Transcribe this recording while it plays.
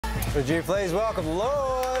Would you please welcome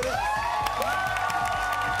Lorde?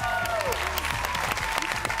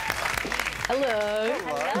 Hello.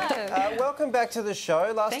 Hello. Welcome back to the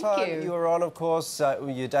show. Last time you were on, of course,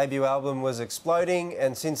 your debut album was Exploding,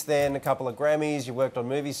 and since then, a couple of Grammys, you worked on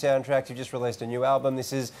movie soundtracks, you just released a new album.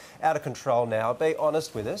 This is out of control now. Be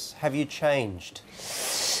honest with us. Have you changed?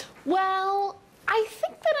 Well, I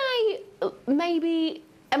think that I maybe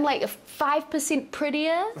am like 5%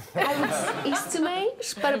 prettier, I would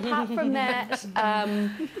estimate. But apart from that,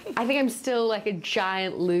 I think I'm still like a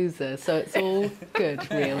giant loser, so it's all good,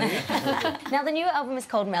 really. Now, the new album is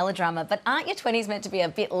called Melodrama, but aren't your 20s meant to be a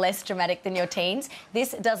bit less dramatic than your teens?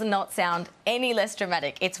 This does not sound any less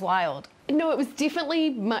dramatic. It's wild. No, it was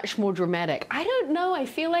definitely much more dramatic. I don't know, I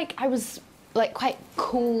feel like I was like quite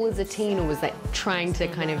cool as a teen, or was like trying to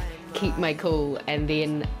kind of keep my cool, and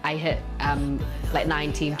then I hit like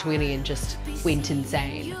 19, 20 and just went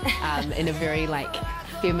insane in a very like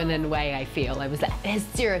feminine way. I feel I was like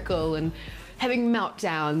hysterical and having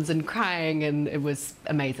meltdowns and crying, and it was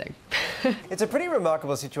amazing. It's a pretty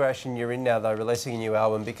remarkable situation you're in now, though, releasing a new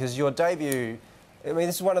album, because your debut, I mean,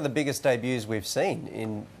 this is one of the biggest debuts we've seen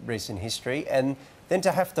in recent history, and then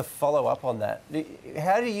to have to follow up on that.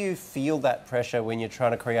 How do you feel that pressure when you're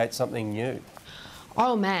trying to create something new?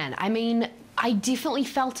 Oh man, I mean, I definitely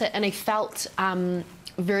felt it, and I felt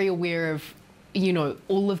very aware of, you know,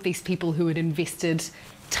 all of these people who had invested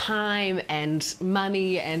time and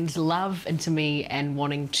money and love into me, and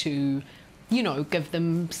wanting to, you know, give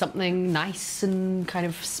them something nice and kind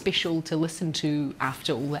of special to listen to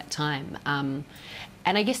after all that time. And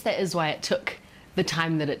I guess that is why it took the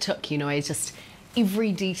time that it took, you know. I just,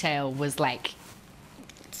 every detail was like,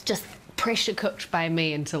 it's just pressure cooked by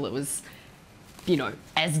me until it was, you know,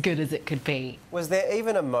 as good as it could be. Was there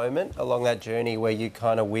even a moment along that journey where you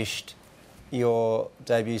kind of wished your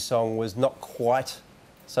debut song was not quite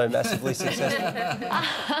so massively successful?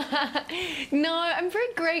 No, I'm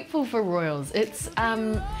very grateful for Royals. It's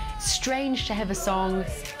strange to have a song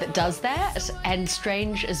that does that, and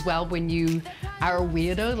strange as well when you are a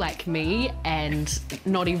weirdo like me, and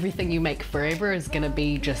not everything you make forever is gonna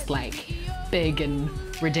be just like big and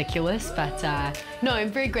ridiculous. But no,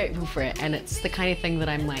 I'm very grateful for it, and it's the kind of thing that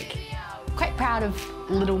I'm like quite proud of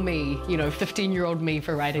little me, you know, 15-year-old me,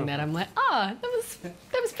 for writing that. I'm like, oh, that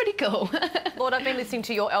was pretty cool. Lorde, I've been listening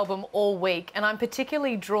to your album all week, and I'm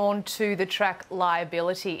particularly drawn to the track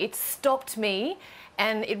Liability. It stopped me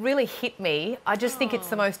and it really hit me. I just think it's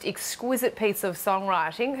the most exquisite piece of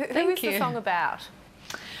songwriting. Who is the song about?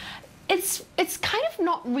 It's kind of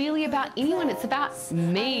not really about anyone. It's about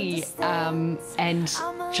me, and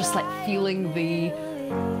just like feeling the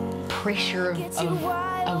pressure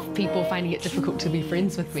of people finding it difficult to be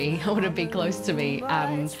friends with me or to be close to me.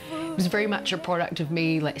 It was very much a product of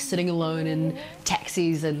me like sitting alone in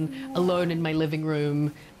taxis and alone in my living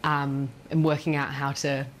room, and working out how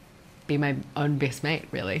to be my own best mate,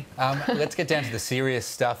 really. Let's get down to the serious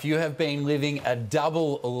stuff. You have been living a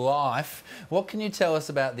double life. What can you tell us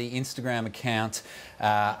about the Instagram account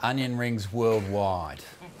Onion Rings Worldwide?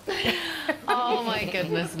 Oh my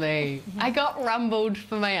goodness me. I got rumbled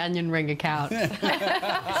for my onion ring account.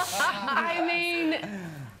 I mean,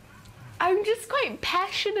 I'm just quite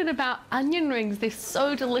passionate about onion rings. They're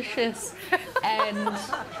so delicious, and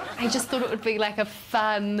I just thought it would be like a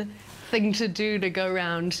fun thing to do, to go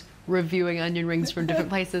around reviewing onion rings from different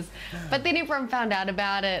places. But then everyone found out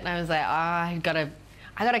about it, and I was like, oh, I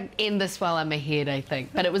gotta end this while I'm ahead, I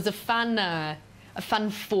think. But it was a fun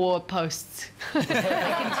 4 posts. I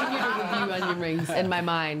continue to review onion rings in my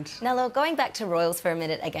mind. Now, Lorde, going back to Royals for a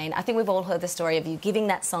minute again, I think we've all heard the story of you giving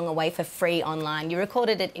that song away for free online. You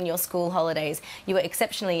recorded it in your school holidays. You were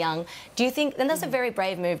exceptionally young. Do you think, and that's a very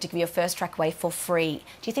brave move, to give your first track away for free.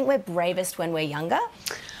 Do you think we're bravest when we're younger?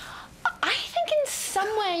 I think in some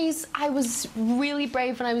ways I was really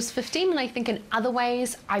brave when I was 15, and I think in other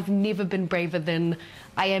ways I've never been braver than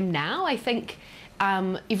I am now. I think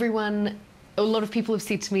a lot of people have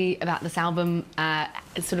said to me about this album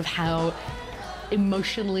sort of how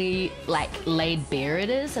emotionally like laid bare it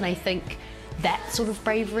is, and I think that sort of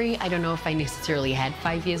bravery, I don't know if I necessarily had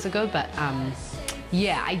 5 years ago, but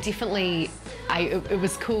yeah, I definitely, it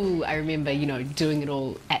was cool. I remember, you know, doing it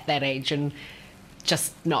all at that age and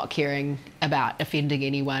just not caring about offending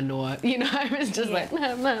anyone, or, you know, I was just like,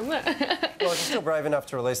 nah. Well, if you're still brave enough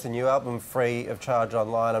to release the new album free of charge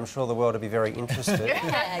online, I'm sure the world will be very interested.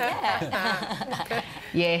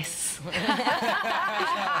 Yes.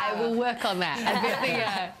 I will work on that.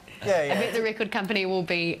 I bet the record company will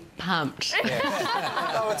be pumped.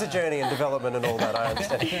 Yeah. Oh, it's a journey and development and all that, I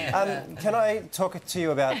understand. Can I talk to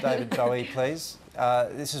you about David Bowie, please?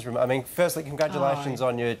 This is, I mean, firstly, congratulations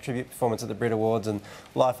on your tribute performance at the Brit Awards and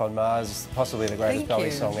Life on Mars, possibly the greatest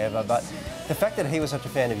Bowie song ever. But the fact that he was such a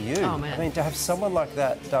fan of you, I mean, to have someone like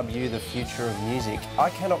that dub you the future of music, I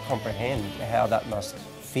cannot comprehend how that must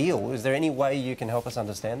feel. Is there any way you can help us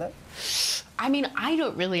understand that? I mean, I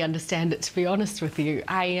don't really understand it, to be honest with you.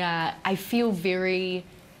 I feel very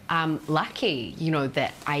lucky, you know,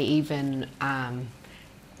 that I even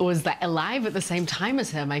was alive at the same time as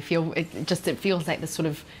him. I feel it feels like this sort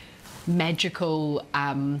of magical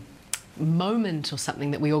moment or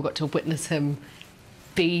something that we all got to witness him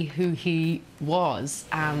be who he was.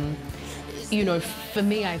 You know, for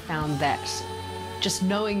me, I found that just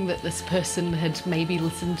knowing that this person had maybe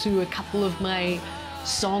listened to a couple of my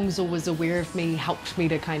songs or was aware of me helped me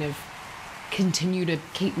to kind of continue to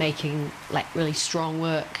keep making like really strong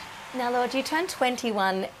work. Now, Lorde, you turned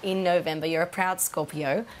 21 in November. You're a proud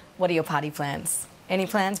Scorpio. What are your party plans? Any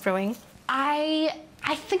plans brewing? I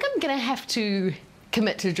think I'm going to have to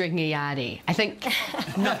commit to drinking a yardie. I think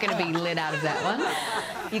I'm not going to be let out of that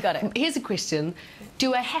one. You got it. Here's a question.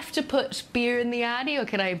 Do I have to put beer in the yardie or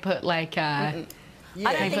can I put like I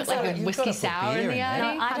don't think so. Like a whiskey sour in the yardie?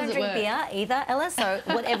 No, I don't drink beer either, Ella, so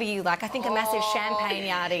whatever you like. I think a massive champagne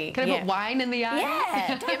yardie. Can I put wine in the yardie?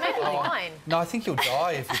 Yeah, maybe wine. No, I think you'll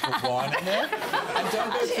die if you put wine in there. And don't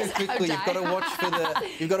go too quickly. You've got to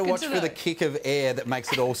watch for the the kick of air that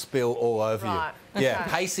makes it all spill all over you. Yeah,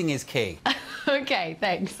 pacing is key. Okay,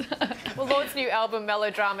 thanks. Well, Lorde's new album,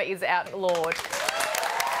 Melodrama, is out, Lorde.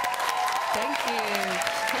 Thank you.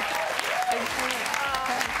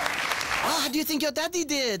 How do you think your daddy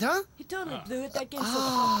did, huh? He totally blew it. That game's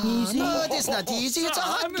so easy. No, it's not easy. It's a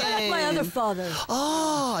hard game. My other father.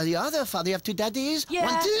 Oh, the other father. You have two daddies? Yeah.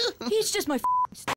 One, two? He's just my